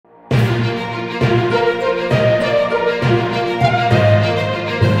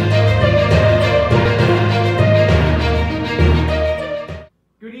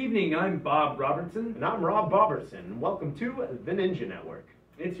Bob Robertson. And I'm Rob Bobertson, and welcome to the Ninja Network.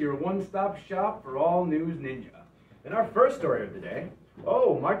 It's your one-stop shop for all news ninja. And our first story of the day,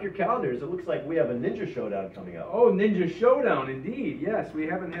 mark your calendars, it looks like we have a Ninja Showdown coming up. Oh, Ninja Showdown, indeed. Yes, we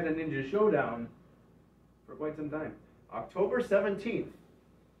haven't had a Ninja Showdown for quite some time. October 17th.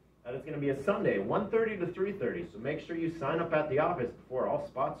 And it's going to be a Sunday, 1:30 to 3:30, so make sure you sign up at the office before all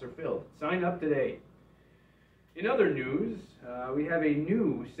spots are filled. Sign up today. In other news, we have a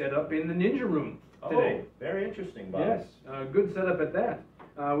new setup in the Ninja Room today. Oh, very interesting, Bob. Yes, good setup at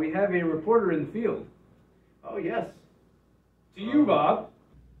that. We have a reporter in the field. Oh, yes. To you, Bob.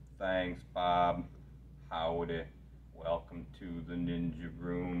 Thanks, Bob. Howdy. Welcome to the Ninja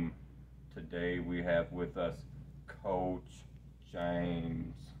Room. Today we have with us Coach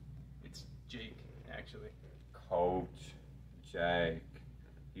James. It's Jake, actually. Coach Jake.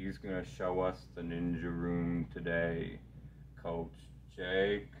 He's going to show us the Ninja Room today. Coach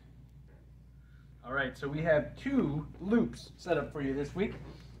Jake. All right, so we have two loops set up for you this week.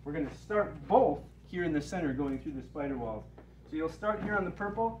 We're going to start both here in the center going through the spider walls. So you'll start here on the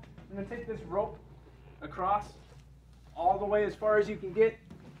purple, and then take this rope across all the way as far as you can get.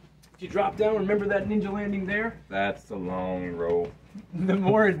 If you drop down, remember that ninja landing there? That's the long rope. The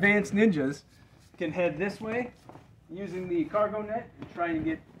more advanced ninjas can head this way using the cargo net and try and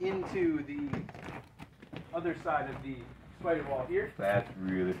get into the other side of the spider wall here. That's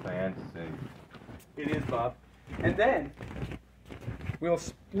really fancy. It is, Bob. And then we'll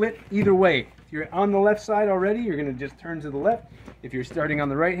split either way. If you're on the left side already, you're going to just turn to the left. If you're starting on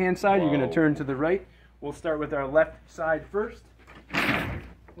the right-hand side, you're going to turn to the right. We'll start with our left side first.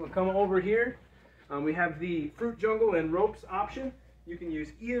 We'll come over here. We have the fruit jungle and ropes option. You can use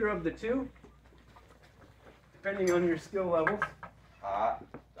either of the two, depending on your skill levels. Hot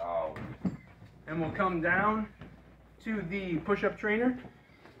dog. And we'll come down to the push-up trainer.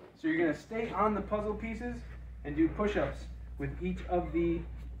 So you're going to stay on the puzzle pieces and do push-ups with each of the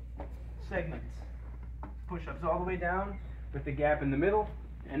segments. Push-ups all the way down with the gap in the middle,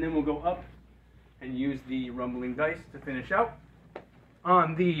 and then we'll go up and use the rumbling dice to finish out.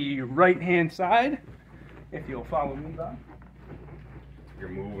 On the right-hand side, if you'll follow me, Bob. You're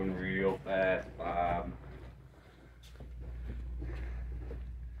moving real fast, Bob.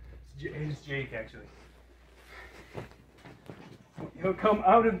 It's Jake, actually. He'll come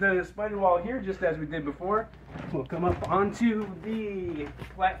out of the spider wall here, just as we did before. We'll come up onto the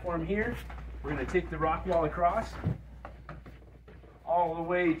platform here. We're going to take the rock wall across all the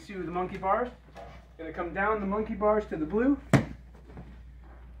way to the monkey bars. Going to come down the monkey bars to the blue.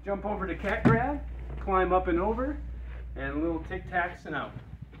 Jump over to cat grab, climb up and over, and a little tic-tacs and out.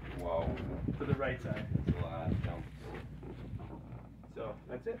 Whoa. To the right side. That's a lot of jumps. So,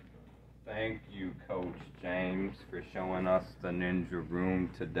 that's it. Thank you, Coach James, for showing us the Ninja Room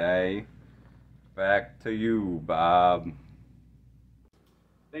today. Back to you, Bob.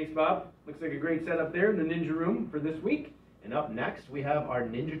 Thanks, Bob. Looks like a great setup there in the Ninja Room for this week. And up next, we have our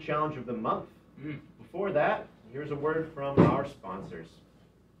Ninja Challenge of the Month. Before that, here's a word from our sponsors.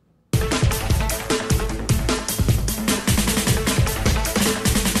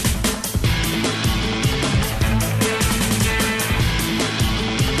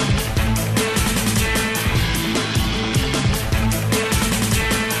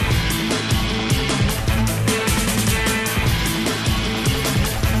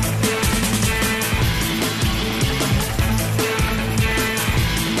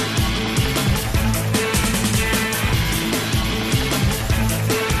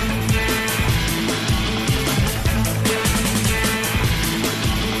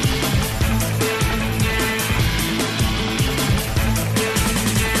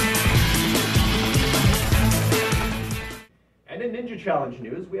 Challenge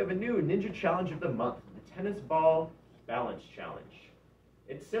news, we have a new Ninja Challenge of the Month, the Tennis Ball Balance Challenge.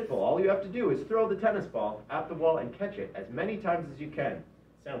 It's simple. All you have to do is throw the tennis ball at the wall and catch it as many times as you can.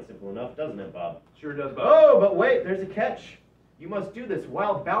 Sounds simple enough, doesn't it, Bob? Sure does, Bob. Oh, but wait, there's a catch. You must do this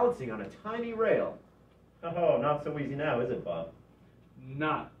while balancing on a tiny rail. Oh, not so easy now, is it, Bob?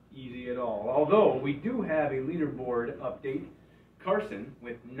 Not easy at all. Although, we do have a leaderboard update. Carson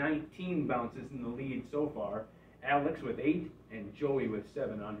with 19 bounces in the lead so far. Alex with 8, and Joey with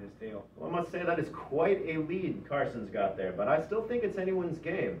 7 on his tail. Well, I must say that is quite a lead Carson's got there, but I still think it's anyone's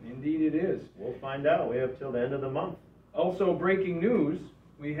game. Indeed it is. We'll find out. We have till the end of the month. Also, breaking news,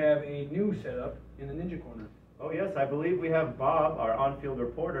 we have a new setup in the Ninja Corner. Oh yes, I believe we have Bob, our on-field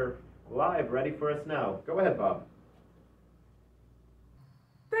reporter, live, ready for us now. Go ahead, Bob.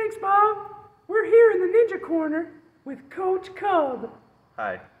 Thanks, Bob. We're here in the Ninja Corner with Coach Cub.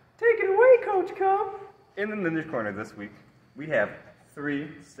 Hi. Take it away, Coach Cub. In the Ninja Corner this week, we have 3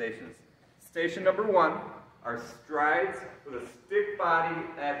 stations. Station number 1 are strides with a stick body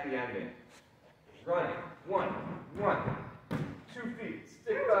at the ending. Running. 1, 2 feet,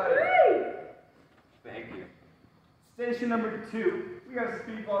 stick body. Thank you. Station number 2, we got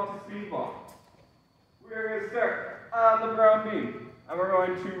speedball to speedball. We're going to start on the brown beam, and we're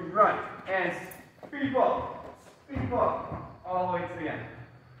going to run and speedball, all the way to the end.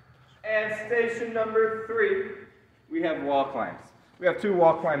 And station number 3, we have wall climbs. We have 2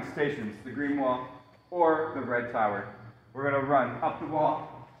 wall climb stations, the green wall or the red tower. We're going to run up the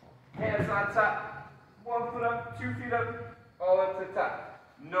wall, hands on top, 1 foot up, 2 feet up, all up to the top.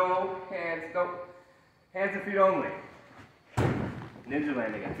 No hands, nope. Hands and feet only. Ninja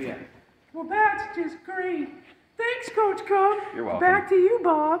landing at the end. Well, that's just great. Thanks, Coach Cub. You're welcome. Back to you,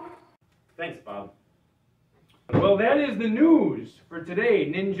 Bob. Thanks, Bob. Well, that is the news for today,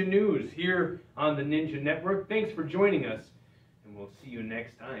 Ninja News, here on the Ninja Network. Thanks for joining us, and we'll see you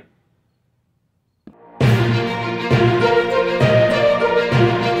next time.